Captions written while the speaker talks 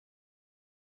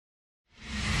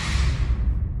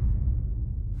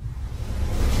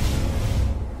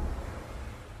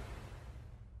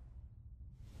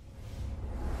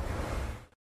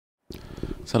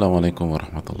Assalamualaikum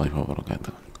warahmatullahi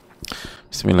wabarakatuh.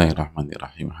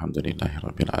 Bismillahirrahmanirrahim.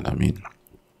 Alhamdulillahirabbil alamin.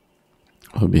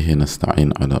 Wa bihi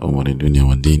nasta'in ala umuri dunya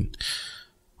waddin.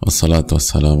 Wassalatu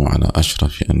wassalamu ala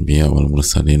asyrafil anbiya wal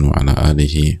mursalin wa ala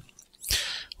alihi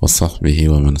wa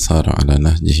sahbihi wa man sara ala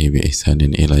nahjihi bi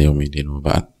ihsanin ila yaumiddin wa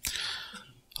ba'd.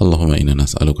 Allahumma inna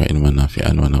nas'aluka ilman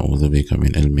nafi'an wa na'udzubika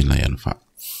min ilmin la yanfa'.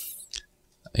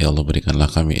 Ya Allah,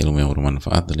 berikanlah kami ilmu yang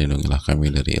bermanfaat dan lindungilah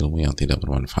kami dari ilmu yang tidak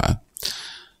bermanfaat.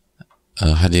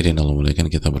 Hadirin Allah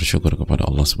muliakan, kita bersyukur kepada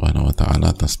Allah Subhanahu wa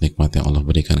ta'ala atas nikmat yang Allah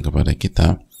berikan kepada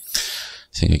kita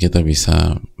sehingga kita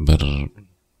bisa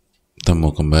bertemu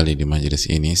kembali di majelis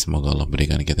ini. Semoga Allah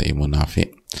berikan kita ilmu nafi'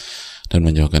 dan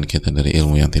menjauhkan kita dari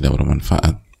ilmu yang tidak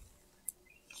bermanfaat.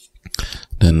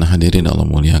 Dan hadirin Allah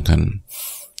muliakan,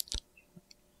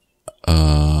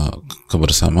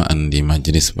 kebersamaan di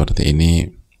majelis seperti ini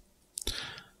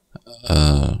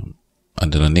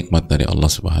adalah nikmat dari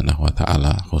Allah Subhanahu wa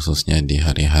ta'ala, khususnya di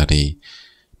hari-hari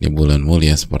di bulan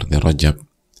mulia seperti Rajab,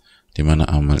 di mana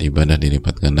amal ibadah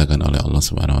dilipat gandakan oleh Allah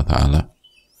Subhanahu wa ta'ala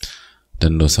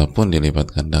dan dosa pun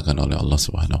dilipat gandakan oleh Allah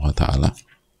Subhanahu wa ta'ala.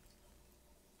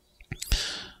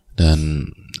 Dan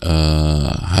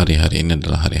hari-hari ini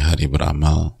adalah hari-hari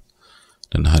beramal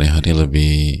dan hari-hari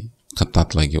lebih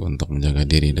ketat lagi untuk menjaga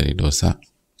diri dari dosa,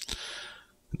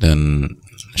 dan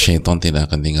syaitan tidak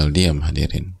akan tinggal diam,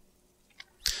 hadirin.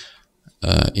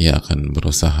 Ia akan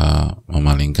berusaha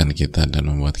memalingkan kita dan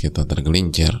membuat kita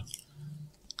tergelincir,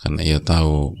 karena ia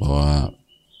tahu bahwa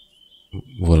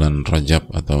bulan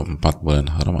Rajab atau 4 bulan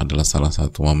haram adalah salah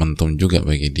satu momentum juga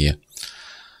bagi dia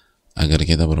agar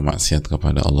kita bermaksiat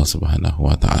kepada Allah Subhanahu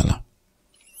wa ta'ala.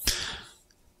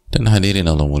 Dan hadirin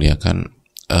Allah muliakan,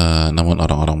 namun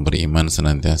orang-orang beriman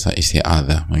senantiasa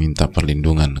isti'adzah, meminta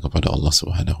perlindungan kepada Allah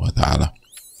Subhanahu wa ta'ala.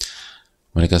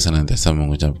 Mereka senantiasa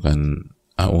mengucapkan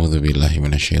a'udzubillahi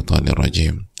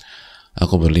minasyaitonirrajim.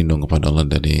 Aku berlindung kepada Allah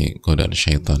dari godaan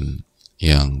syaitan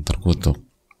yang terkutuk.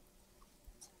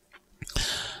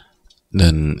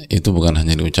 Dan itu bukan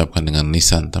hanya diucapkan dengan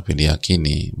lisan, tapi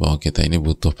diyakini bahwa kita ini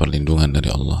butuh perlindungan dari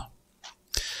Allah.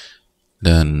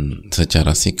 Dan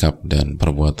secara sikap dan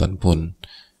perbuatan pun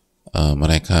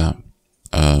mereka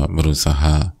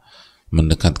berusaha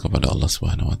mendekat kepada Allah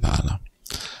Subhanahu wa ta'ala.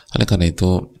 Oleh karena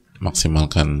itu,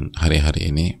 maksimalkan hari-hari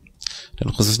ini, dan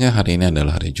khususnya hari ini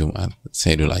adalah hari Jumat,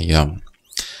 Sayyidul Ayyam,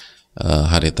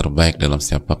 hari terbaik dalam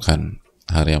setiap pekan,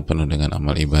 hari yang penuh dengan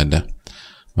amal ibadah.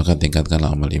 Maka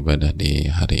tingkatkanlah amal ibadah di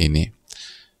hari ini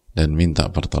dan minta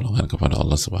pertolongan kepada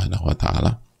Allah Subhanahu wa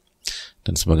ta'ala.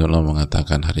 Dan sebagian ulama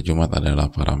mengatakan hari Jumat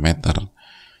adalah parameter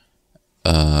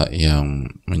yang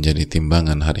menjadi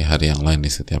timbangan hari-hari yang lain di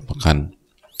setiap pekan.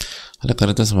 Oleh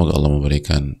karena itu, semoga Allah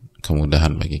memberikan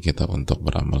kemudahan bagi kita untuk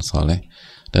beramal soleh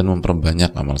dan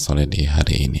memperbanyak amal soleh di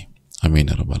hari ini. Amin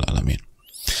ya rabbal alamin.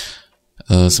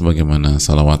 Sebagaimana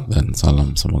salawat dan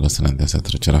salam semoga senantiasa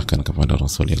tercurahkan kepada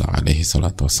Rasulullah alaihi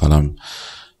salatu wassalam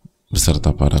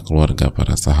beserta para keluarga,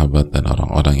 para sahabat, dan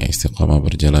orang-orang yang istiqamah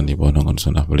berjalan di bawah naungan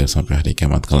sunnah beliau sampai hari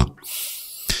kiamat kelak.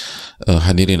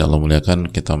 Hadirin Allah muliakan,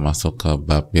 kita masuk ke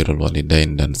bab birrul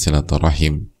walidain dan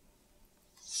silaturahim.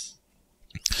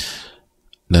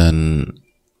 Dan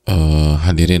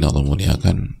hadirin Allah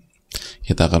muliakan,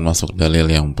 kita akan masuk dalil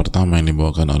yang pertama yang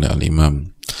dibawakan oleh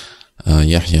Al-Imam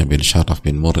Yahya bin Sharaf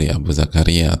bin Murri Abu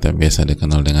Zakaria, atau yang biasa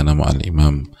dikenal dengan nama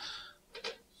Al-Imam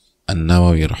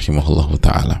An-Nawawi rahimahullahu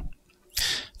ta'ala.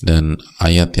 Dan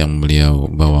ayat yang beliau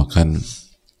bawakan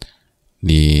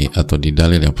di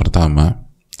dalil yang pertama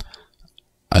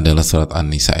adalah surat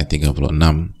An-Nisa ayat 36,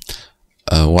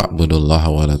 wa'budullaha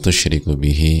wa la tusyriku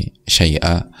bihi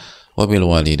syai'a wa bil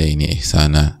walidaini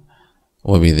ihsana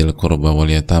wa bidzil qurba wal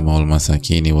yatama wal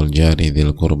masakin wal jari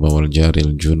dzil qurba wal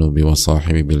jaril junubi was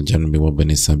sahibi bil janbi wa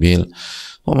banis sabil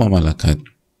wa ma malakat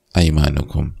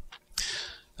aymanukum.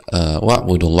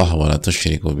 Wa'budullaha wa la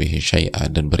tusyriku bihi syai'a,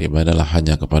 dan beribadahlah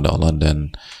hanya kepada Allah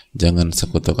dan jangan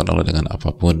sekutukan Allah dengan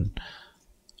apapun.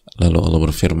 Lalu Allah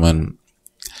berfirman,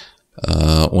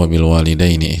 wa bil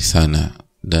walidaini ihsana,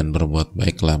 dan berbuat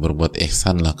baiklah, berbuat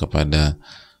ihsanlah kepada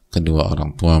kedua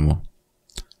orang tuamu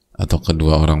atau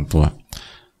kedua orang tua,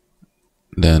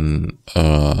 dan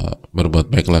berbuat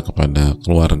baiklah kepada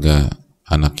keluarga,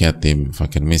 anak yatim,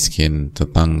 fakir miskin,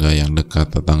 tetangga yang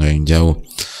dekat, tetangga yang jauh,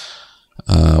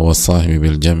 wasahibi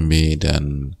bil jambi,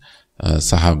 dan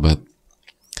sahabat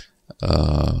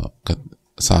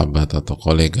atau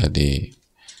kolega di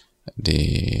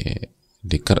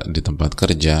tempat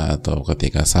kerja atau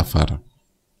ketika safar,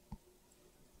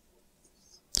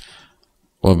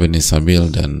 wa banis sabil,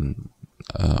 dan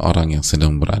orang yang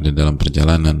sedang berada dalam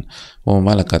perjalanan, wa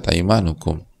malakat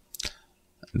aymanukum,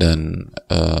 dan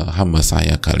hamba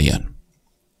saya kalian.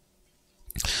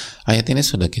 Ayat ini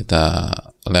sudah kita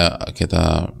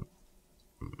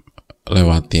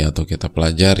lewati atau kita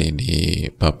pelajari di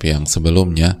bab yang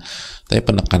sebelumnya, tapi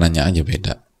penekanannya aja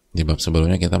beda. Di bab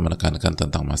sebelumnya kita menekankan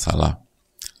tentang masalah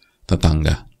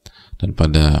tetangga, dan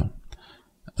pada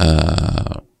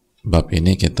bab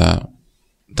ini kita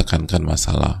tekankan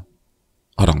masalah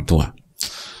orang tua.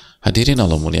 Hadirin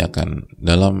Allah muliakan,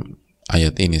 dalam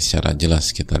ayat ini secara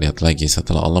jelas kita lihat lagi,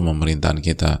 setelah Allah memerintahkan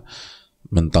kita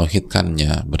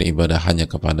mentauhidkan-Nya, beribadah hanya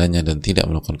kepadanya dan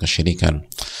tidak melakukan kesyirikan,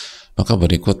 maka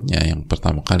berikutnya yang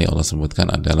pertama kali Allah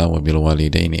sebutkan adalah wabil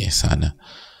walidaini ihsana,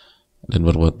 dan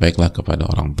berbuat baiklah kepada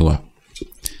orang tua.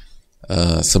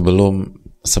 Sebelum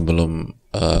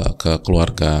ke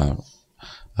keluarga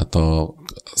atau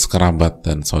kerabat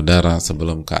dan saudara,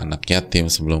 sebelum ke anak yatim,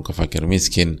 sebelum ke fakir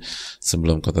miskin,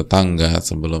 sebelum ke tetangga,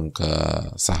 sebelum ke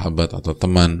sahabat atau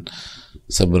teman,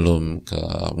 sebelum ke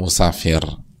musafir,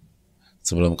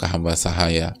 sebelum ke hamba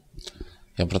sahaya,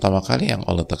 yang pertama kali yang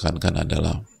Allah tekankan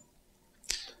adalah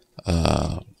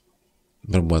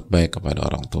berbuat baik kepada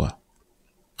orang tua.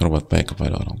 Berbuat baik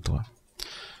kepada orang tua.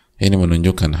 Ini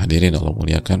menunjukkan, hadirin Allah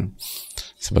muliakan,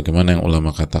 sebagaimana yang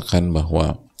ulama katakan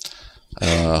bahwa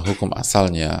hukum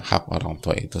asalnya hak orang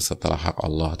tua itu setelah hak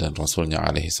Allah dan Rasulnya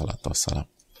alaihi salatu wassalam.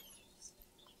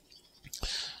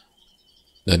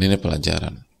 Dan ini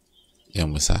pelajaran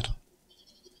yang besar.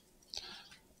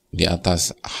 Di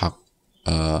atas hak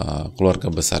keluarga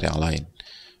besar yang lain,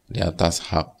 di atas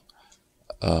hak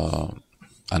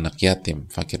anak yatim,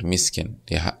 fakir miskin,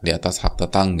 di atas hak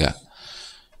tetangga,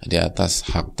 di atas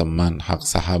hak teman, hak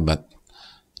sahabat,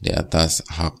 di atas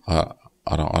hak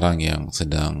orang-orang yang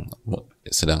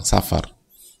sedang safar,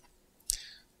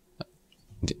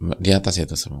 di atas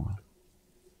itu semua.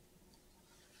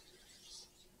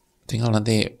 Tinggal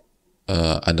nanti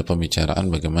ada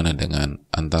pembicaraan bagaimana dengan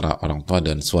antara orang tua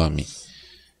dan suami.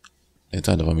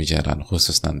 Itu ada pembicaraan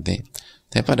khusus nanti.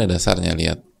 Tapi pada dasarnya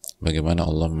lihat bagaimana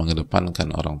Allah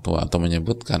mengedepankan orang tua atau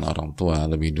menyebutkan orang tua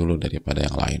lebih dulu daripada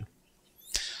yang lain.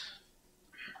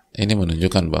 Ini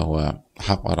menunjukkan bahwa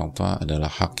hak orang tua adalah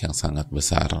hak yang sangat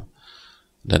besar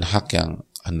dan hak yang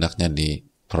hendaknya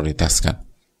diprioritaskan.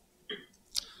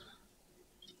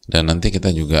 Dan nanti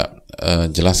kita juga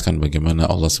jelaskan bagaimana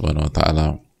Allah Subhanahu wa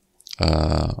taala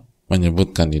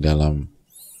menyebutkan di dalam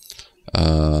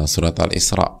surat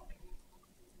Al-Isra.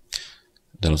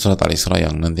 Dalam surat Al-Isra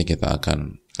yang nanti kita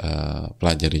akan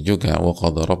pelajari juga, wa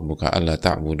qadha rabbuka alla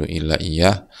ta'budu illa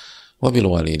iyyah wa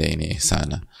bil walidaini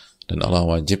ihsana. Dan Allah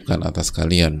wajibkan atas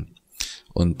kalian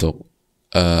untuk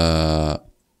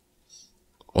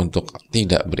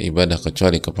tidak beribadah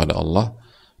kecuali kepada Allah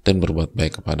dan berbuat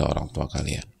baik kepada orang tua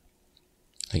kalian.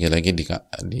 Lagi-lagi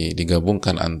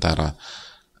digabungkan antara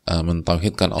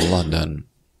mentauhidkan Allah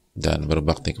dan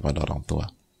berbakti kepada orang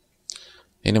tua.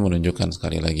 Ini menunjukkan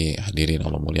sekali lagi, hadirin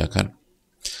Allah muliakan,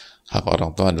 hak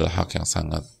orang tua adalah hak yang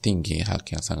sangat tinggi,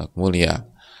 hak yang sangat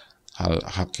mulia,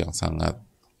 hak yang sangat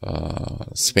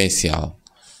spesial,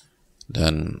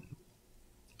 dan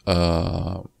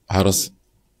harus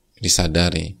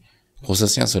disadari,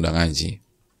 khususnya sudah ngaji,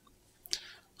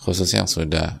 khususnya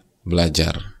sudah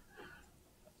belajar,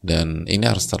 dan ini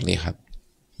harus terlihat.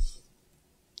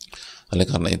 Oleh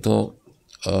karena itu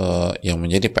yang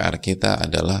menjadi PR kita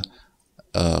adalah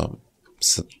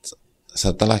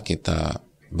setelah kita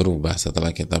berubah,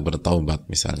 setelah kita bertaubat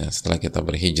misalnya, setelah kita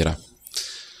berhijrah,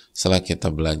 setelah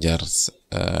kita belajar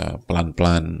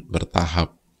pelan-pelan,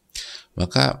 bertahap,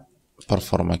 maka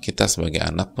performa kita sebagai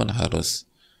anak pun harus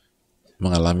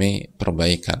mengalami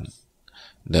perbaikan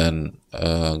dan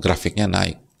grafiknya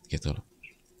naik gitu loh.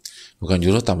 Bukan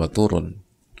justru tambah turun,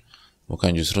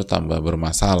 bukan justru tambah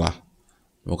bermasalah,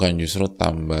 bukan justru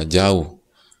tambah jauh,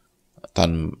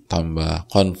 tambah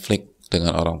konflik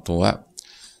dengan orang tua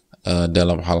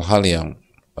dalam hal-hal yang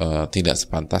tidak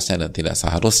sepantasnya dan tidak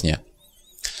seharusnya.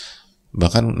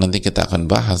 Bahkan nanti kita akan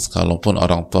bahas, kalaupun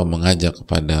orang tua mengajak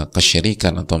kepada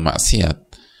kesyirikan atau maksiat,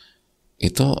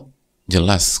 itu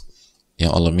jelas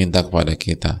yang Allah minta kepada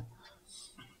kita,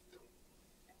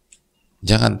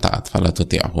 jangan taat, fala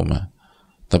tuti'huma,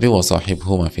 tapi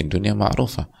wasahibhuma fid dunya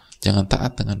ma'rufa. Jangan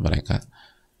taat dengan mereka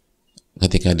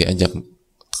ketika diajak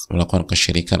melakukan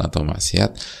kesyirikan atau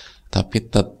maksiat,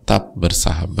 tapi tetap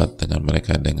bersahabat dengan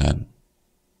mereka dengan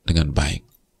baik.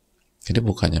 Jadi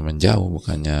bukannya menjauh,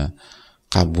 bukannya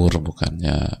kabur,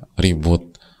 bukannya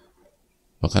ribut.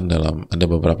 Bahkan ada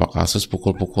beberapa kasus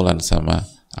pukul-pukulan sama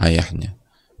ayahnya.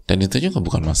 Dan itu juga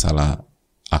bukan masalah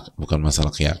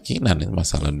keyakinan, itu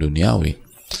masalah duniawi.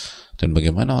 Dan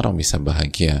bagaimana orang bisa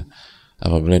bahagia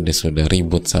apabila dia sudah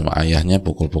ribut sama ayahnya,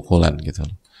 pukul-pukulan gitu,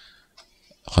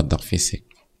 kontak fisik.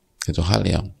 Itu hal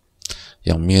yang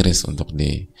yang miris untuk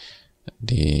di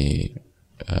di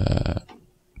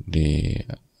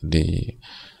di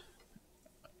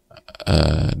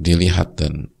dilihat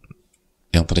dan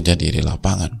yang terjadi di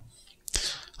lapangan.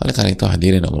 Oleh karena itu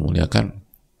hadirin Allah muliakan,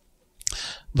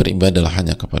 beribadahlah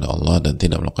hanya kepada Allah dan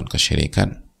tidak melakukan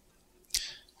kesyirikan.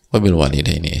 Wabil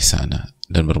walidaini ihsana,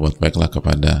 dan berbuat baiklah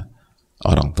kepada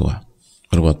orang tua.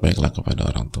 Berbuat baiklah kepada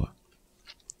orang tua.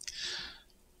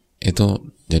 Itu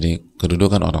jadi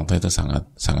kedudukan orang tua itu sangat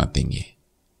sangat tinggi,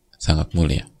 sangat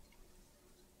mulia.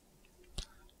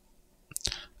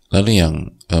 Lalu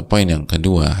poin yang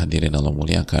kedua, hadirin Allah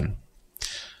muliakan,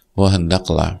 bahwa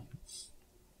hendaklah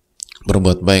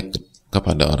berbuat baik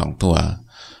kepada orang tua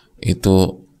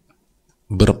itu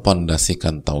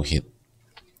berpondasikan tauhid.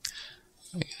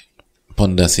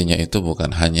 Pondasinya itu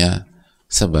bukan hanya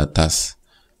sebatas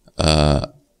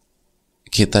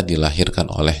kita dilahirkan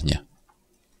olehnya.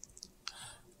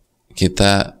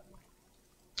 Kita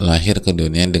lahir ke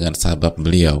dunia dengan sabab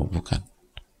beliau,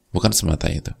 bukan semata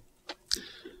itu.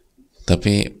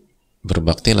 Tapi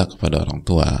berbaktilah kepada orang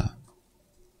tua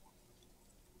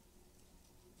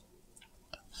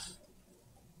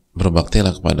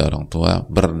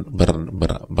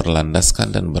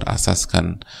berlandaskan dan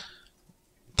berasaskan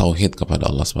tauhid kepada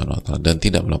Allah Subhanahu wa taala dan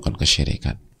tidak melakukan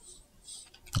kesyirikan.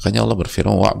 Makanya Allah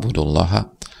berfirman,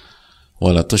 wa'budullaha wa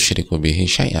la tusyriku bihi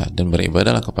syai'a, dan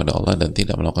beribadahlah kepada Allah dan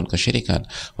tidak melakukan kesyirikan.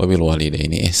 Wabil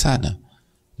walidaini ihsana,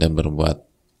 dan berbuat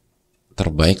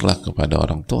terbaiklah kepada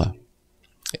orang tua.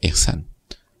 Ihsan,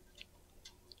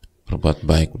 berbuat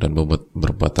baik dan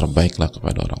berbuat terbaiklah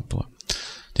kepada orang tua.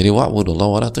 Jadi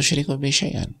wa'budullaha wa la tusyriku bihi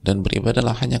syai'an, dan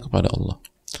beribadahlah hanya kepada Allah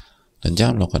dan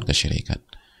jangan melakukan kesyirikan.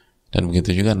 Dan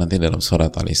begitu juga nanti dalam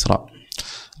surat Al-Isra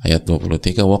ayat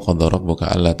 23, wa qadara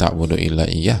rabbuka alla ta'budu illa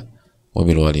iyyah wa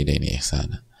bil walidaini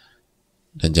ihsana.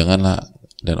 Dan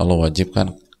Allah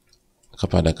wajibkan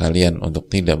kepada kalian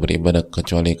untuk tidak beribadah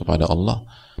kecuali kepada Allah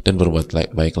dan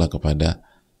berbuat baiklah kepada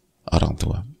orang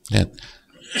tua. Lihat,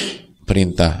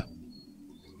 perintah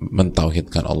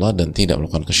mentauhidkan Allah dan tidak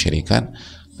melakukan kesyirikan,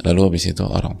 lalu habis itu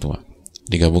orang tua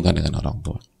digabungkan dengan orang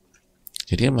tua.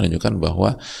 Jadi menunjukkan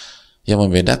bahwa yang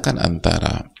membedakan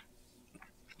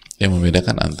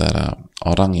antara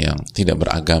orang yang tidak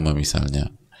beragama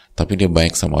misalnya, tapi dia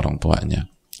baik sama orang tuanya,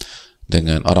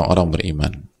 dengan orang-orang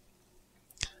beriman,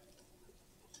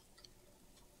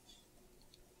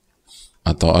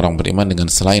 atau orang beriman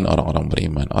dengan selain orang-orang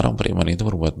beriman. Orang beriman itu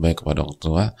berbuat baik kepada orang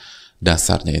tua,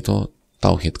 dasarnya itu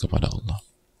tauhid kepada Allah.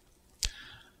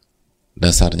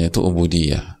 Dasarnya itu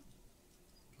ubudiyah,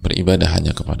 beribadah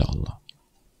hanya kepada Allah.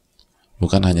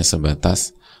 Bukan hanya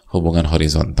sebatas hubungan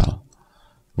horizontal,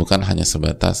 bukan hanya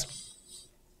sebatas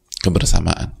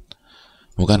kebersamaan,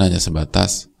 bukan hanya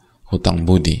sebatas hutang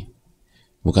budi,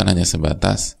 bukan hanya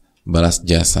sebatas balas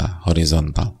jasa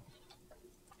horizontal.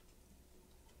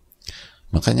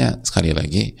 Makanya sekali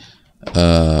lagi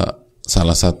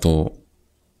salah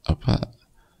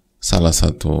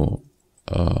satu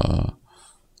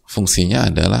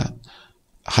fungsinya adalah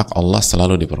hak Allah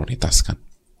selalu diprioritaskan.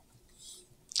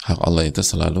 Hak Allah itu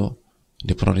selalu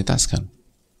diprioritaskan.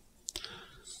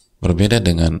 Berbeda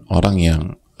dengan orang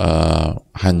yang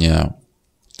hanya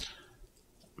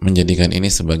menjadikan ini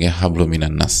sebagai hablum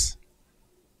minan nas.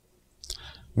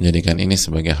 Menjadikan ini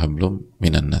sebagai hablum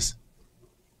minan nas.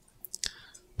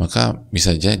 Maka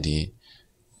bisa jadi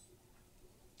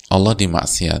Allah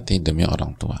dimaksiati demi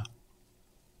orang tua.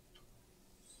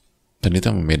 Dan itu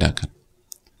membedakan.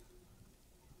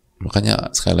 Makanya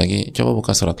sekali lagi coba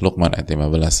buka surat Luqman ayat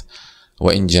 15.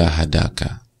 Wa in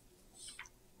jahadaka,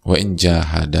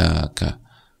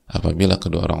 apabila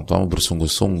kedua orang tuamu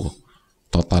bersungguh-sungguh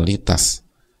totalitas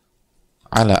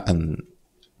ala an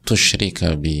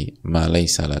tusyrika bi ma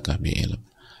laysa laka bi ilm,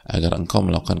 agar engkau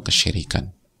melakukan kesyirikan,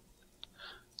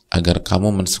 agar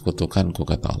kamu mensekutukanku,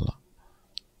 kata Allah,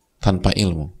 tanpa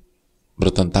ilmu,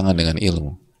 bertentangan dengan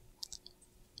ilmu,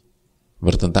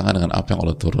 bertentangan dengan apa yang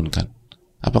Allah turunkan.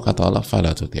 Apa kata Allah?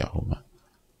 Fala tuti'huma,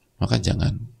 maka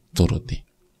jangan turuti.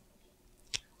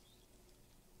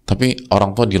 Tapi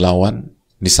orang tua dilawan,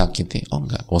 disakiti, oh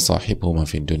enggak, wasahibhuma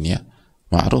fid dunya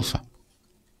ma'rufa,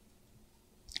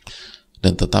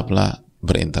 dan tetaplah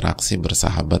berinteraksi,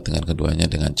 bersahabat dengan keduanya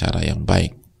dengan cara yang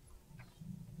baik.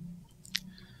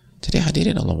 Jadi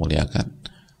hadirin Allah muliakan,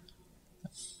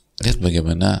 lihat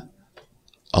bagaimana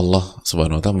Allah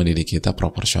Subhanahu wa ta'ala mendidik kita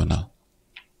proporsional,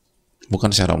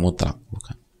 bukan secara mutlak,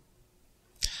 bukan.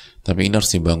 Tapi ini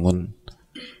harus dibangun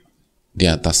di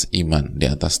atas iman, di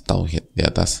atas tauhid, di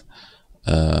atas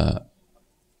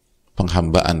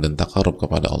penghambaan dan takarub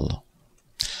kepada Allah,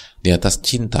 di atas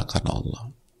cinta karena Allah.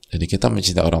 Jadi kita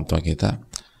mencintai orang tua kita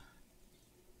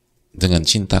dengan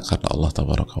cinta karena Allah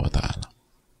Tabaraka wa Ta'ala,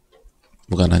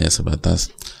 bukan hanya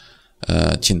sebatas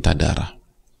cinta darah,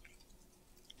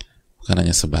 bukan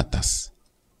hanya sebatas,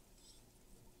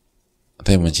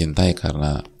 tapi mencintai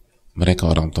karena mereka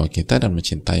orang tua kita dan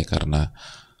mencintai karena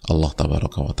Allah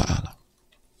Tabaraka wa Ta'ala.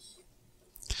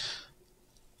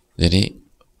 Jadi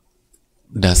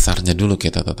dasarnya dulu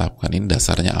kita tetapkan, ini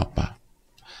dasarnya apa?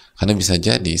 Karena bisa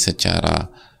jadi secara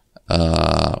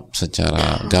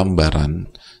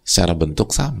gambaran, secara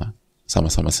bentuk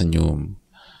sama-sama senyum,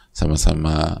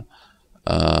 sama-sama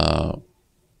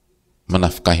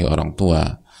menafkahi orang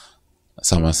tua,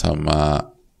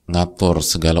 sama-sama ngatur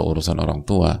segala urusan orang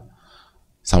tua,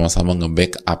 sama-sama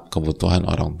nge-backup kebutuhan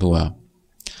orang tua,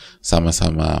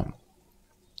 sama-sama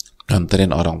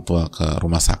nganterin orang tua ke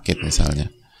rumah sakit misalnya,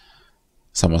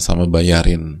 sama-sama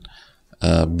bayarin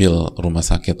bill rumah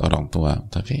sakit orang tua.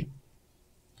 Tapi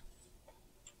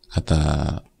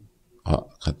kata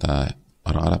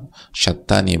orang Arab,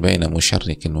 syattani baina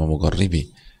musyarrikin wa mugharibi,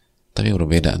 tapi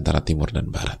berbeda antara timur dan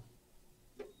barat.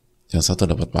 Yang satu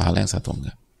dapat pahala, yang satu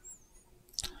enggak.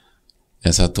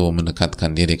 Yang satu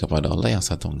mendekatkan diri kepada Allah, yang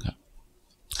satu enggak.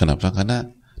 Kenapa? Karena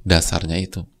dasarnya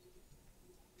itu.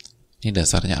 Ini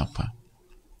dasarnya apa?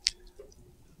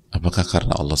 Apakah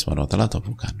karena Allah Subhanahu wa Ta'ala atau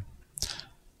bukan?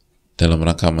 Dalam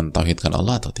rangka mentauhidkan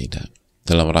Allah atau tidak?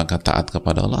 Dalam rangka taat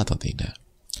kepada Allah atau tidak?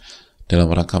 Dalam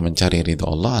rangka mencari ridho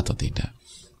Allah atau tidak?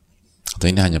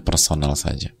 Atau ini hanya personal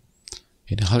saja?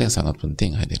 Ini hal yang sangat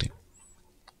penting, hadirin.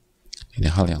 Ini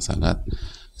hal yang sangat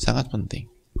penting.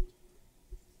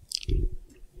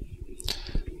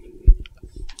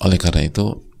 Oleh karena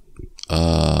itu,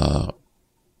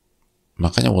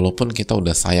 makanya walaupun kita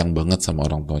udah sayang banget sama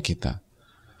orang tua kita,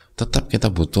 tetap kita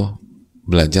butuh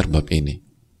belajar bab ini.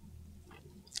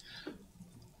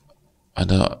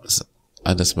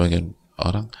 Ada sebagian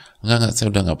orang, enggak, saya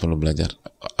udah nggak perlu belajar,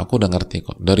 aku udah ngerti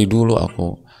kok, dari dulu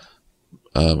aku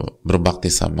berbakti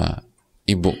sama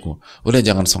ibuku, udah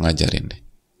jangan sok ngajarin deh,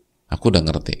 aku udah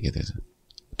ngerti gitu.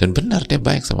 Dan benar, dia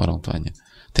baik sama orang tuanya,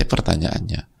 tapi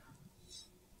pertanyaannya,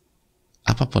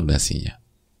 apa pondasinya,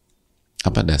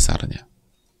 apa dasarnya,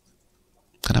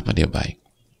 kenapa dia baik?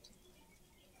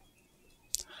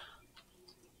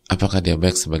 Apakah dia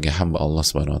baik sebagai hamba Allah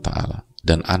Subhanahu wa Ta'ala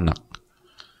dan anak,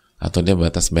 atau dia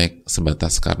baik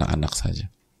sebatas karena anak saja?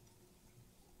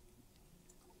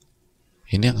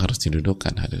 Ini yang harus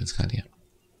didudukkan, hadirin sekalian.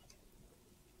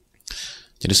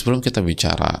 Jadi sebelum kita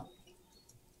bicara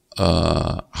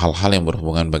hal-hal yang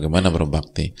berhubungan bagaimana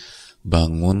berbakti,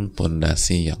 bangun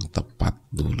pondasi yang tepat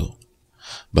dulu,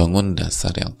 bangun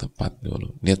dasar yang tepat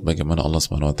dulu. Lihat bagaimana Allah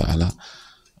Subhanahu wa Ta'ala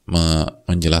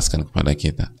menjelaskan kepada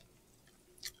kita.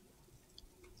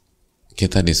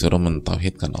 Kita disuruh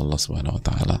mentauhidkan Allah Subhanahu wa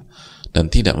Ta'ala dan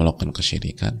tidak melakukan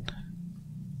kesyirikan.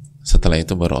 Setelah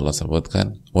itu baru Allah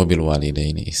sebutkan wabil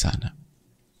walidaini ihsana.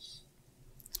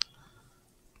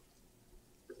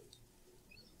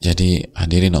 Jadi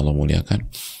hadirin Allah muliakan,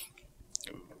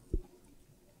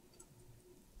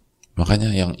 makanya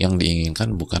yang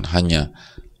diinginkan bukan hanya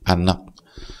anak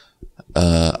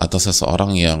atau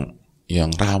seseorang yang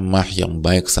ramah, yang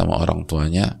baik sama orang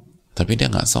tuanya, tapi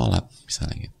dia nggak sholat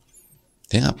misalnya gitu.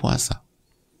 Dia nggak puasa.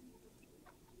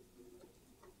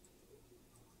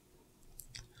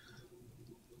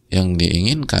 Yang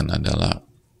diinginkan adalah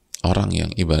orang yang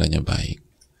ibadahnya baik,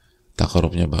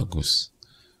 takarubnya bagus,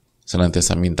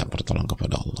 senantiasa minta pertolongan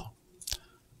kepada Allah.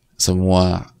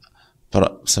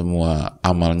 Semua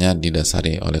amalnya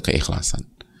didasari oleh keikhlasan.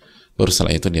 Baru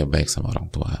setelah itu dia baik sama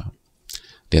orang tua,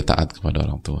 dia taat kepada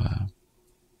orang tua,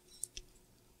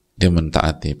 dia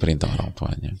mentaati perintah orang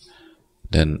tuanya.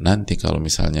 Dan nanti kalau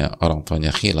misalnya orang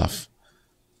tuanya khilaf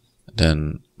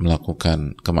dan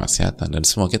melakukan kemaksiatan, dan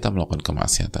semua kita melakukan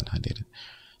kemaksiatan, hadirin,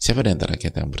 siapa di antara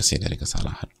kita yang bersih dari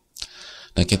kesalahan?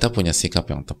 Dan kita punya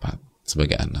sikap yang tepat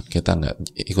sebagai anak, kita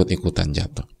nggak ikut-ikutan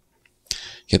jatuh,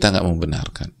 kita nggak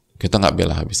membenarkan, kita nggak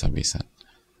bela habis-habisan,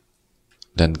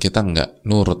 dan kita nggak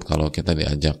nurut kalau kita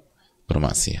diajak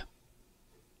bermaksiat.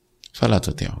 Fala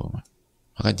tuti'huma,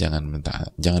 maka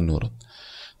jangan nurut.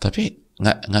 Tapi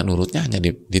nggak nurutnya hanya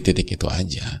di titik itu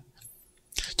aja.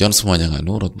 Jangan semuanya nggak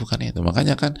nurut, bukan itu.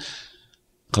 Makanya kan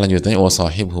kelanjutannya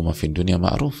wasahibhuma fid dunya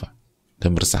ma'rufa,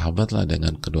 dan bersahabatlah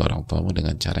dengan kedua orang tuamu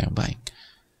dengan cara yang baik.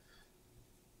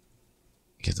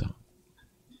 Gitu.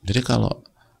 Jadi kalau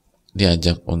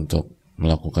diajak untuk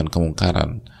melakukan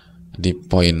kemungkaran di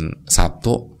poin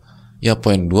 1, ya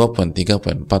poin 2, poin 3,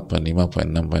 poin 4, poin 5, poin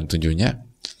 6, poin 7-nya,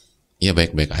 ya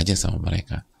baik-baik aja sama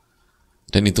mereka.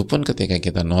 Dan itu pun ketika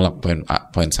kita nolak poin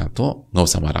 1, nggak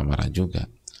usah marah-marah juga,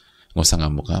 nggak usah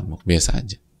ngamuk-ngamuk, biasa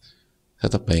aja,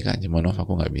 tetap baik aja. Mohon maaf,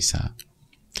 aku nggak bisa,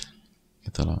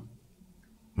 gitu loh.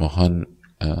 mohon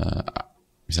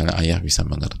misalnya ayah bisa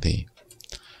mengerti,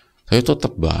 tapi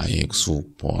tetap baik,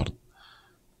 support.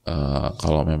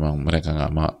 Kalau memang mereka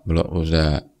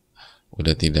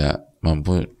udah tidak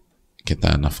mampu,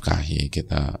 kita nafkahi,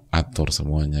 kita atur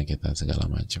semuanya, kita segala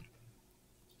macam.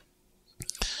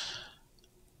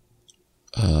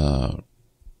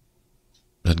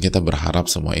 Dan kita berharap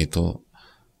semua itu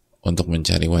untuk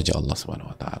mencari wajah Allah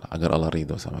Subhanahu wa Ta'ala, agar Allah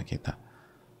ridho sama kita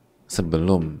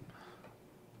sebelum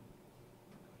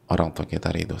orang tua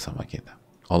kita ridho sama kita.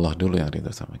 Allah dulu yang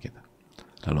ridho sama kita,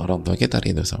 lalu orang tua kita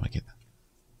ridho sama kita.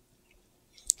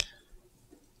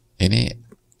 Ini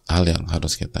hal yang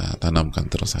harus kita tanamkan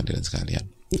terus, hadirin sekalian.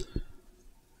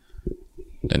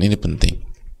 Dan ini penting.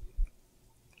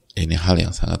 Ini hal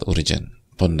yang sangat urgent,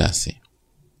 pondasi.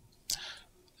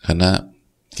 Karena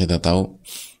kita tahu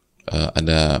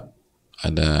ada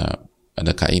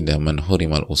kaidah man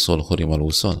hurimal usul hurimal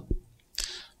usul.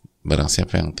 Barang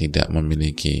siapa yang tidak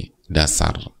memiliki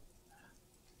dasar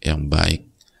yang baik,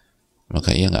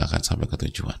 maka ia nggak akan sampai ke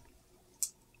tujuan.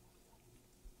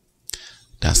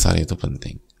 Dasar itu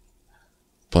penting,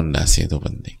 pondasi itu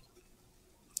penting.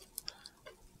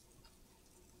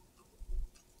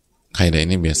 Kaidah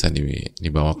ini biasa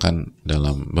dibawakan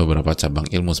dalam beberapa cabang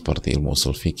ilmu seperti ilmu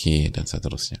usul fikih dan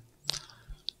seterusnya.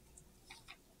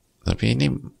 Tapi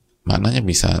ini maknanya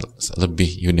bisa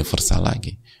lebih universal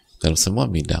lagi dalam semua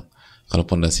bidang. Kalau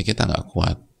pondasi kita nggak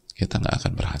kuat, kita nggak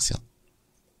akan berhasil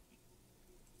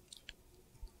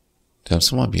dalam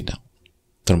semua bidang,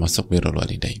 termasuk birrul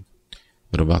walidain,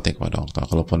 berbakti kepada orang tua.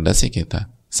 Kalau pondasi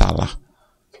kita salah,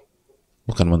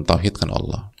 bukan mentauhidkan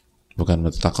Allah, bukan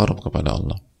bertaqarrub kepada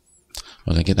Allah,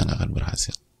 maka kita nggak akan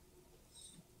berhasil.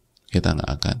 Kita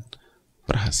nggak akan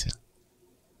berhasil.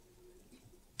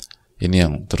 Ini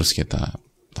yang terus kita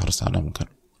harus tanamkan.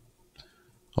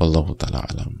 Wallahu ta'ala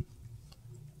alam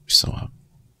bisawab.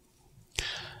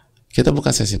 Kita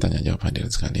buka sesi tanya jawab,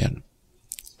 hadirin sekalian,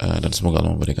 dan semoga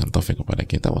Allah memberikan taufik kepada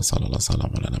kita. Wassalamualaikum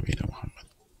warahmatullahi wabarakatuh.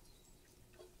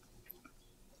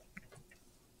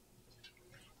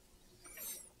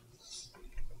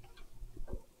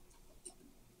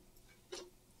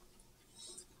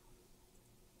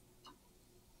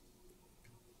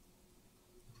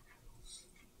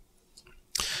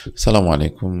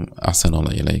 Assalamualaikum,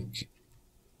 ahsanallah ilaik.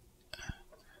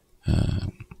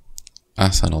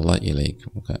 Ahsanallah ilaik,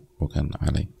 bukan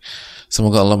alaik.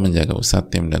 Semoga Allah menjaga Ustadz,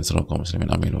 tim dan seluruh kaum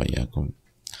muslimin, amin wa iyyakum.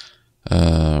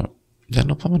 Jangan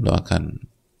lupa mendoakan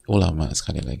ulama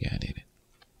sekali lagi, hadirin.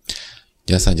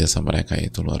 Jasa-jasa mereka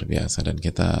itu luar biasa dan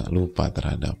kita lupa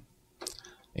terhadap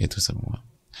itu semua.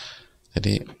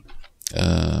 Jadi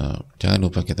jangan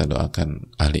lupa kita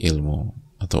doakan ahli ilmu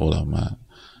atau ulama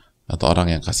atau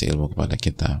orang yang kasih ilmu kepada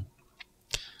kita.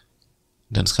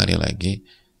 Dan sekali lagi,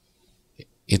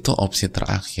 itu opsi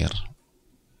terakhir.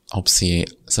 Opsi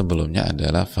sebelumnya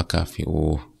adalah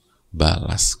fakafi'uh,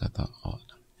 balas, kata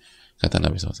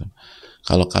Nabi SAW.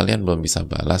 Kalau kalian belum bisa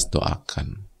balas,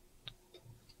 doakan.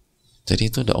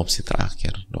 Jadi itu udah opsi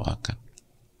terakhir, doakan.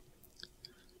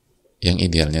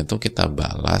 Yang idealnya itu kita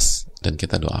balas dan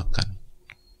kita doakan.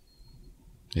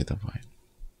 Gitu, Pak.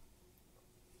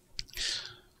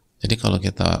 Jadi kalau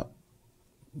kita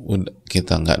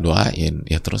nggak doain,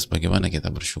 ya terus bagaimana kita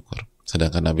bersyukur?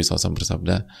 Sedangkan Nabi SAW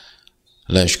bersabda,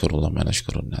 la yashkurullah man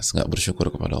yashkurun nas, nggak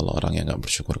bersyukur kepada Allah orang yang nggak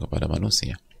bersyukur kepada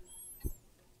manusia.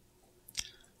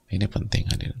 Ini penting,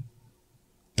 hadirin.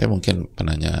 Tapi mungkin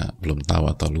penanya belum tahu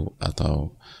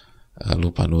atau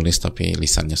lupa nulis, tapi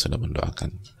lisannya sudah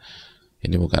mendoakan.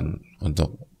 Ini bukan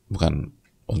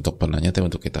untuk penanya, tapi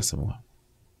untuk kita semua.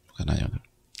 Bukan hanya untuk.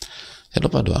 Jangan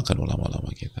lupa doakan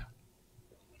ulama-ulama kita.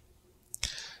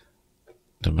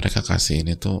 Dan mereka kasih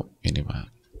ini tuh, ini Pak,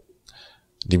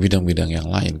 di bidang-bidang yang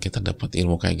lain kita dapat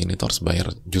ilmu kayak gini tuh harus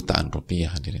bayar jutaan rupiah,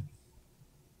 hadirin.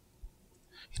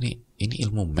 Ini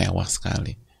ilmu mewah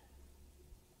sekali.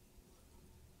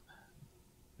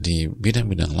 Di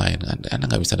bidang-bidang lain, Anda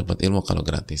nggak bisa dapat ilmu kalau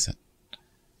gratisan.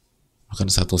 Bahkan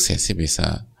satu sesi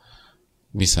bisa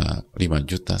 5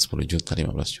 juta, 10 juta, 15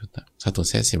 juta. Satu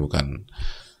sesi, bukan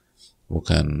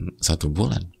 1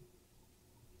 bulan.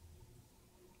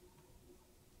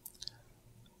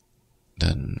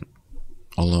 Dan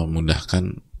Allah mudahkan,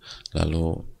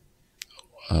 lalu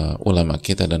ulama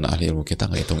kita dan ahli ilmu kita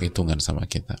nggak hitung-hitungan sama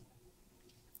kita.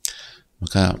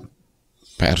 Maka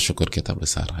PR syukur kita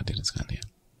besar, hadirin sekalian.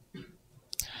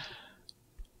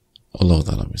 Allah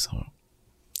Ta'ala bisawab.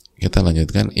 Kita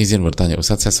lanjutkan. Izin bertanya,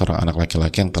 Ustadz, saya seorang anak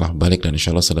laki-laki yang telah balik dan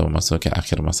insya Allah sudah memasuki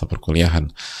akhir masa perkuliahan.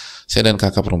 Saya dan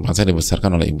kakak perempuan saya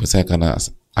dibesarkan oleh ibu saya karena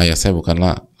ayah saya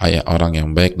bukanlah orang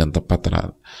yang baik dan tepat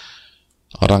terhadap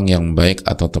orang yang baik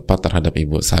atau tepat terhadap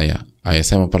ibu saya. ayah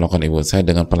saya memperlakukan ibu saya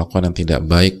dengan perlakuan yang tidak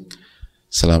baik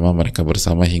selama mereka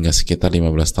bersama hingga sekitar 15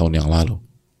 tahun yang lalu.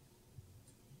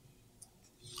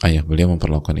 Ayah beliau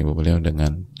memperlakukan ibu beliau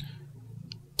dengan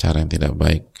cara yang tidak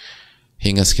baik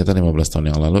hingga sekitar 15 tahun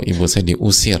yang lalu. Ibu saya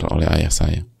diusir oleh ayah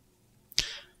saya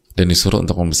dan disuruh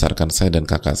untuk membesarkan saya dan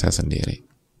kakak saya sendiri.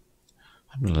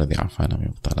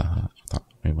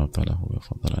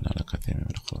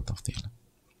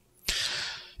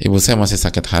 Ibu saya masih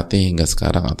sakit hati hingga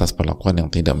sekarang atas perlakuan yang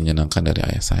tidak menyenangkan dari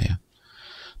ayah saya.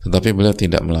 Tetapi beliau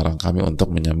tidak melarang kami untuk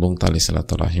menyambung tali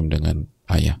silaturahim dengan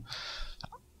ayah.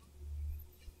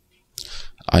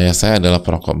 Ayah saya adalah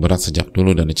perokok berat sejak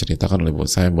dulu dan diceritakan oleh ibu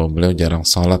saya bahwa beliau jarang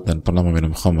sholat dan pernah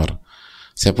meminum khamar.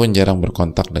 Saya pun jarang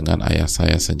berkontak dengan ayah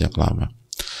saya sejak lama.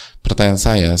 Pertanyaan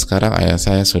saya, sekarang ayah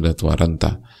saya sudah tua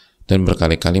renta dan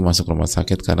berkali-kali masuk rumah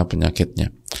sakit karena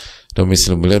penyakitnya.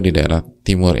 Domisili beliau di daerah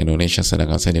timur Indonesia,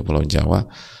 sedangkan saya di Pulau Jawa.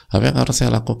 Apa yang harus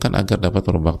saya lakukan agar dapat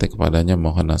berbakti kepadanya?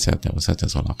 Mohon nasihatnya Ustadz.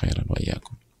 Jazakallahu khairan wa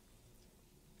iyyakum.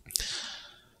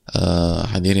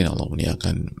 Hadirin Allah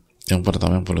muliakan. Yang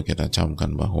pertama yang perlu kita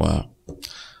camkan bahwa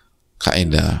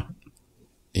kaidah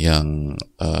yang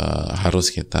harus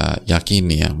kita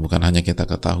yakini, ya, bukan hanya kita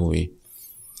ketahui,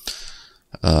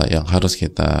 yang harus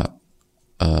kita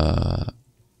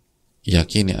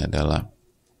yakini adalah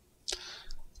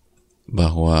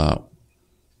bahwa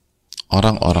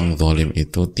orang-orang zalim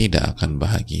itu tidak akan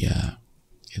bahagia,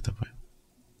 gitu Pak.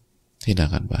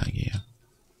 Tidak akan bahagia.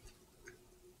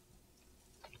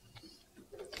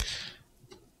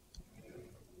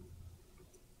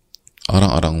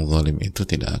 Orang-orang zalim itu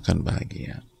tidak akan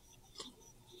bahagia.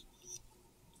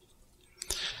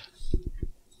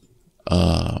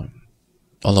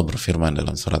 Allah berfirman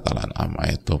dalam surat Al-An'am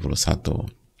ayat 21,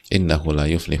 Innahu la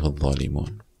yuflihudz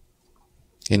zalimun.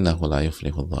 Innahu la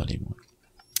yuflihudz zalimun.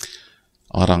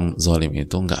 Orang zalim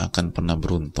itu nggak akan pernah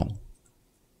beruntung.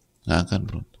 Nggak akan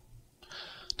beruntung.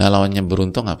 Nah, lawannya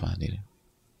beruntung apa?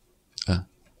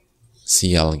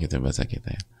 Sial gitu bahasa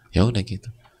kita ya. Ya udah gitu.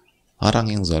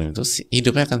 Orang yang zalim itu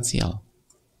hidupnya akan sial.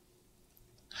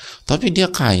 Tapi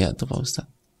dia kaya tuh Pak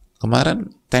Ustadz.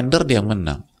 Kemarin tender dia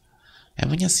menang.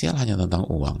 Emangnya sial hanya tentang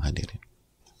uang, hadirin?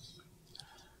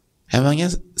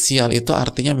 Emangnya sial itu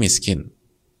artinya miskin?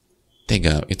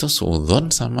 Tega, itu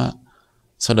suudzon sama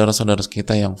saudara-saudara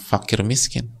kita yang fakir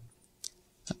miskin.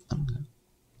 Enggak.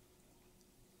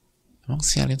 Emang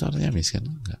sial itu artinya miskin?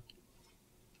 Enggak.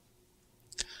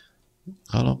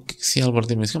 Kalau sial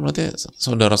berarti miskin, berarti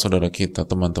saudara-saudara kita,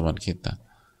 teman-teman kita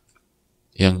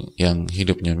yang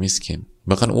hidupnya miskin.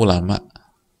 Bahkan ulama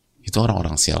itu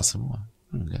orang-orang sial semua.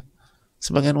 Enggak.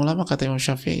 Sebagian ulama kata Imam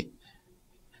Syafi'i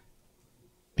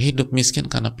hidup miskin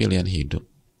karena pilihan hidup.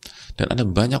 Dan ada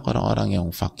banyak orang-orang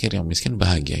yang fakir, yang miskin,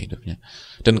 bahagia hidupnya.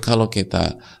 Dan kalau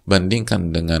kita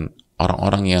bandingkan dengan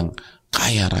orang-orang yang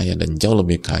kaya raya dan jauh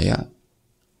lebih kaya,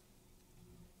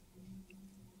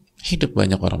 hidup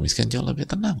banyak orang miskin jauh lebih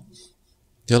tenang,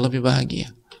 jauh lebih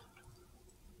bahagia,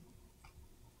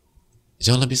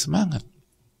 jauh lebih semangat.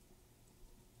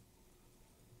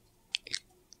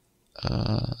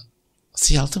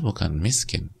 Sial itu bukan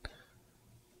miskin.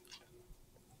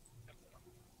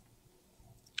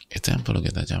 Itu yang perlu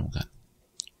kita camkan.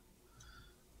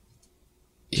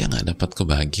 Ya nggak dapat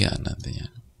kebahagiaan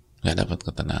nantinya, nggak dapat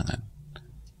ketenangan,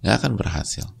 nggak akan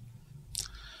berhasil.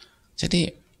 Jadi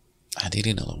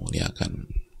hadirin Allah muliakan,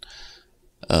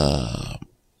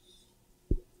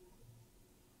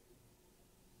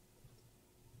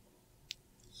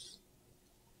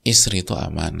 istri itu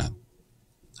amanat,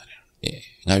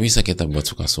 nggak bisa kita buat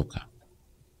suka-suka.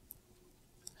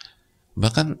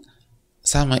 Bahkan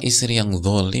sama istri yang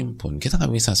zalim pun kita nggak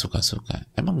bisa suka-suka.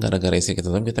 Emang gara-gara istri kita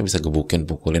zalim kita bisa gebukin,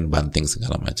 pukulin, banting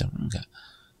segala macam? Enggak.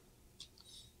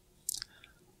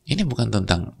 Ini bukan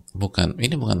tentang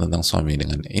suami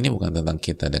dengan, ini bukan tentang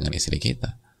kita dengan istri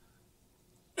kita.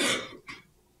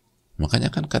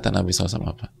 Makanya kan kata Nabi SAW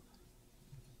apa?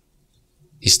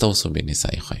 Istausu bin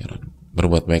nisa'i khairan.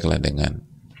 Berbuat baiklah dengan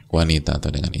wanita atau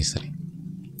dengan istri.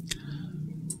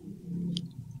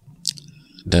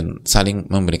 Dan saling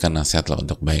memberikan nasihatlah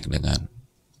untuk baik dengan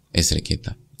istri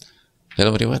kita.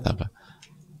 Dalam riwayat apa?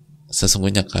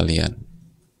 Sesungguhnya kalian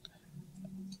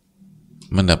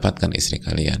mendapatkan istri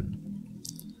kalian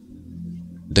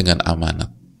dengan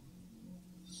amanat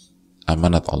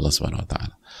Allah Subhanahu wa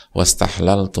taala.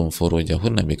 Wastahlaltum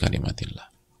furujahunna bi kalimatillah.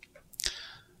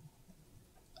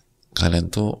 Kalian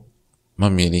tuh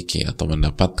memiliki atau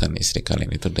mendapatkan istri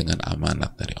kalian itu dengan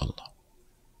amanat dari Allah.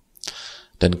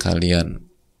 Dan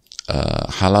kalian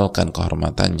halalkan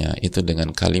kehormatannya itu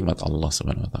dengan kalimat Allah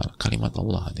Subhanahu wa taala. Kalimat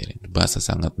Allah, hadirin, bahasa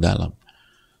sangat dalam.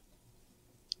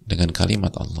 Dengan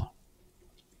kalimat Allah.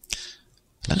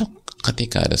 Lalu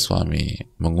ketika ada suami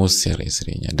mengusir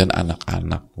istrinya dan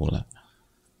anak-anak pula,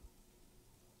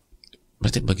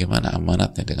 berarti bagaimana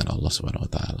amanatnya dengan Allah Subhanahu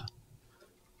wa Ta'ala?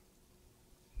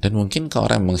 Dan mungkinkah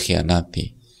orang yang mengkhianati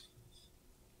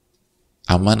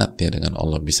amanat dia dengan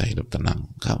Allah bisa hidup tenang?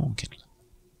 Gak mungkin.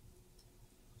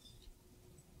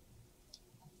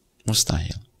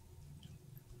 Mustahil.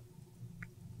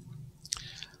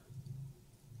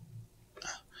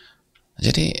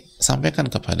 Jadi sampaikan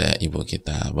kepada ibu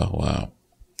kita bahwa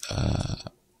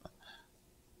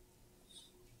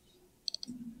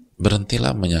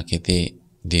berhentilah menyakiti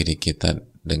diri kita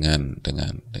dengan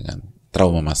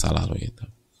trauma masa lalu itu.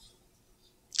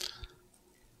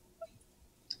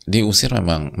 Diusir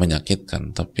memang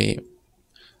menyakitkan, tapi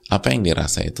apa yang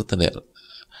dirasa itu tidak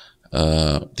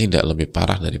lebih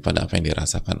parah daripada apa yang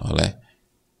dirasakan oleh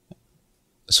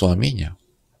suaminya.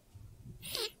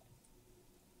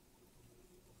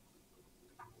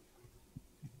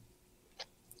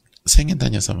 Saya ingin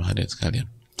tanya sama hadirin sekalian,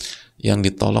 yang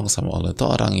ditolong sama Allah itu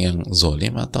orang yang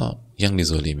zolim atau yang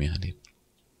dizolimi, hadirin?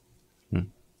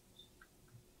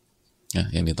 Ya,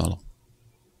 yang ditolong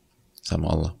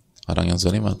sama Allah, orang yang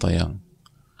zolim atau yang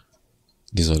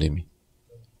dizolimi?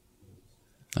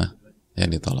 Nah,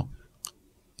 yang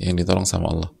ditolong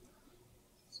sama Allah.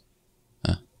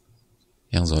 Nah,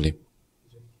 yang zolim,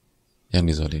 yang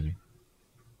dizolimi.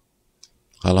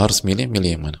 Kalau harus milih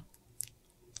yang mana?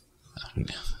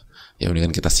 Ya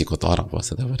mendingan kita sikut orang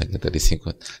puasa daripada kita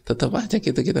disikut. Tetap aja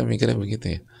kita mikirnya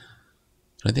begitu ya.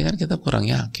 Berarti kan kita kurang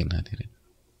yakin, hadirin.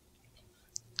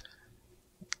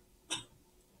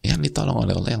 Yang ditolong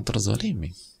oleh Allah yang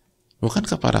terzolimi.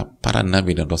 Bukankah para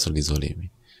nabi dan rasul dizolimi?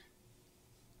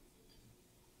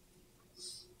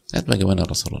 Lihat bagaimana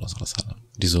Rasulullah SAW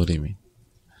dizolimi.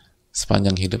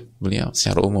 Sepanjang hidup beliau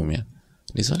secara umum ya,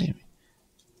 dizolimi.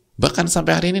 Bahkan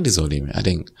sampai hari ini dizolimi.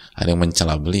 Ada yang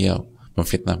mencela beliau,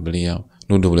 memfitnah beliau,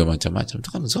 nuduh beliau macam-macam. Itu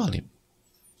kan zalim.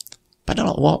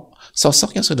 Padahal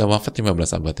sosoknya sudah wafat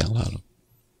 15 abad yang lalu.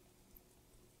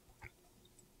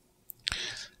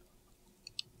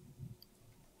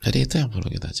 Jadi itu yang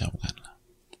perlu kita camkan.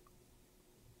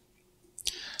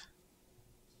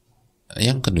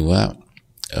 Yang kedua,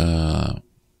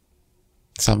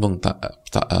 sambung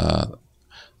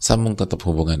tetap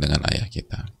hubungan dengan ayah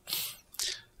kita.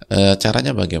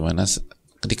 Caranya bagaimana?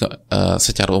 Ketika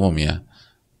secara umum ya,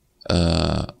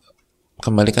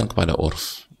 kembalikan kepada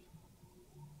urf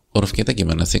kita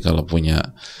gimana sih kalau punya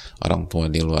orang tua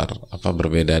di luar,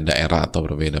 berbeda daerah atau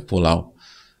berbeda pulau,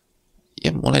 ya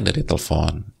mulai dari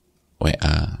telepon,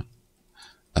 WA,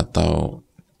 atau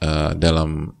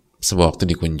dalam sebuah waktu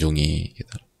dikunjungi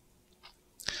gitu.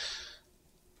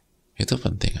 Itu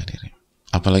penting, hadirin.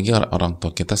 Apalagi orang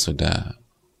tua kita sudah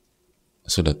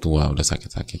tua, udah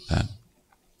sakit-sakitan.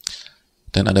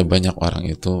 Dan ada banyak orang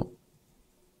itu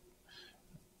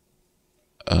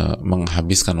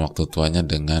menghabiskan waktu tuanya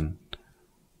dengan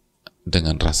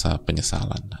rasa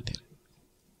penyesalan, hadirin.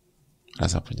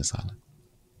 Rasa penyesalan.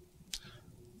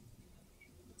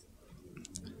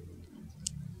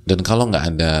 Dan kalau nggak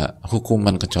ada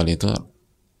hukuman kecuali itu,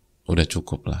 udah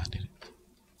cukup lah, hadirin.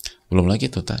 Belum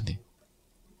lagi itu tadi.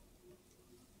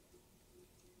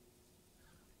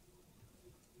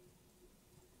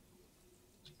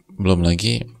 Belum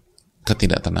lagi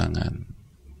ketidaktenangan,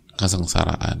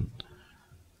 kesengsaraan.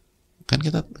 Kan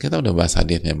kita udah bahas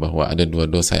hadisnya bahwa ada 2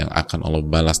 dosa yang akan Allah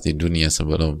balas di dunia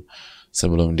sebelum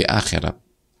di akhirat.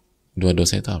 2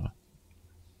 dosa itu apa?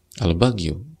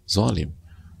 Al-baghyu, zalim,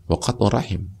 wa qat'ur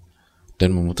rahim,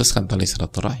 dan memutuskan tali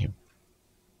silaturahim.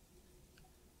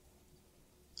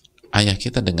 Ayah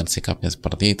kita dengan sikapnya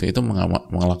seperti itu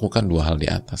melakukan 2 hal di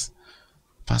atas.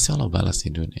 Pasti Allah balas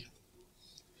di dunia.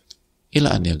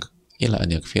 Ila an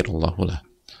yaghfirallahu lah.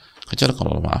 Kecuali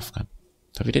kalau Allah maafkan.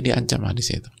 Tapi dia diancam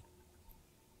hadis itu.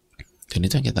 Dan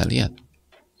itu yang kita lihat.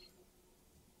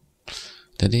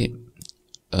 Jadi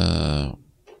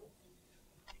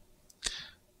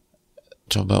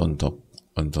coba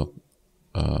untuk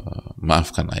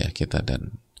maafkan ayah kita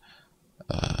dan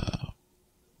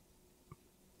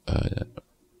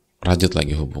rajut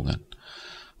lagi hubungan.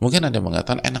 Mungkin ada yang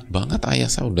mengatakan, enak banget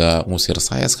ayah saya udah ngusir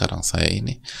saya, sekarang saya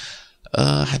ini.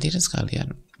 Hadirin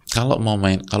sekalian, kalau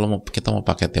kita mau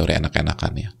pakai teori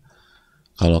enak-enakan ya,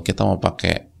 kalau kita mau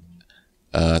pakai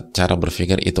cara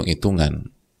berpikir hitung-hitungan,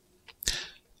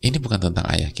 ini bukan tentang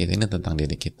ayah kita, ini tentang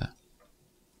diri kita.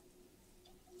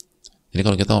 Jadi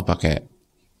kalau kita mau pakai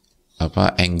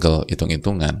angle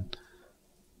hitung-hitungan,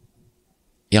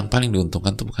 yang paling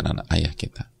diuntungkan itu bukan ayah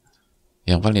kita,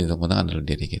 yang paling diuntungkan adalah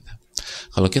diri kita.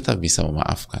 Kalau kita bisa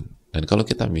memaafkan dan kalau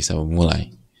kita bisa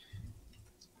memulai,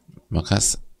 maka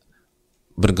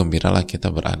bergembiralah kita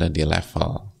berada di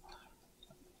level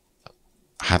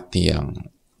hati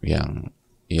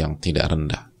yang tidak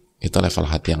rendah. Itu level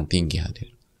hati yang tinggi, hadir.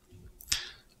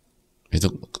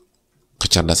 Itu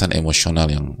kecerdasan emosional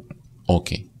yang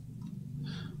oke.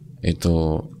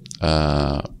 Itu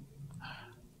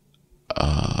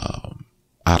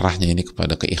arahnya ini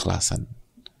kepada keikhlasan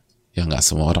yang nggak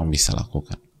semua orang bisa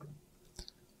lakukan.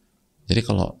 Jadi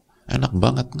kalau enak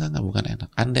banget, enggak, bukan enak.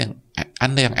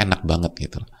 Anda yang enak banget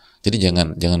gitu. Jadi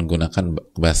jangan gunakan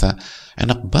bahasa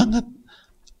enak banget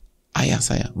ayah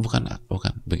saya, bukan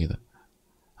begitu.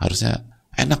 Harusnya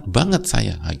enak banget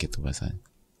saya, gitu bahasanya.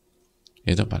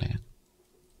 Itu paling enak.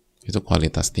 Itu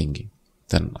kualitas tinggi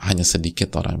dan hanya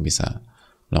sedikit orang yang bisa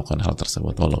melakukan hal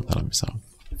tersebut. Wallahu ta'ala bisa.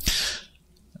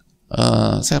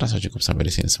 Saya rasa cukup sampai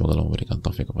di sini. Semoga Allah memberikan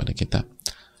taufik kepada kita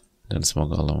dan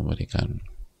semoga Allah memberikan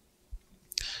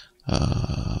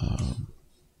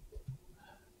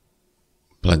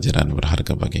pelajaran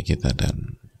berharga bagi kita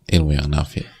dan ilmu yang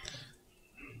nafi'.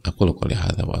 Aku qouli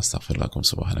hadza wa astaghfirullakum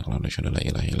subhanaka la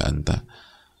ilaha illa anta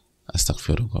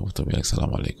astaghfiruka wa atubu ilaik.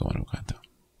 Assalamualaikum warahmatullahi wabarakatuh.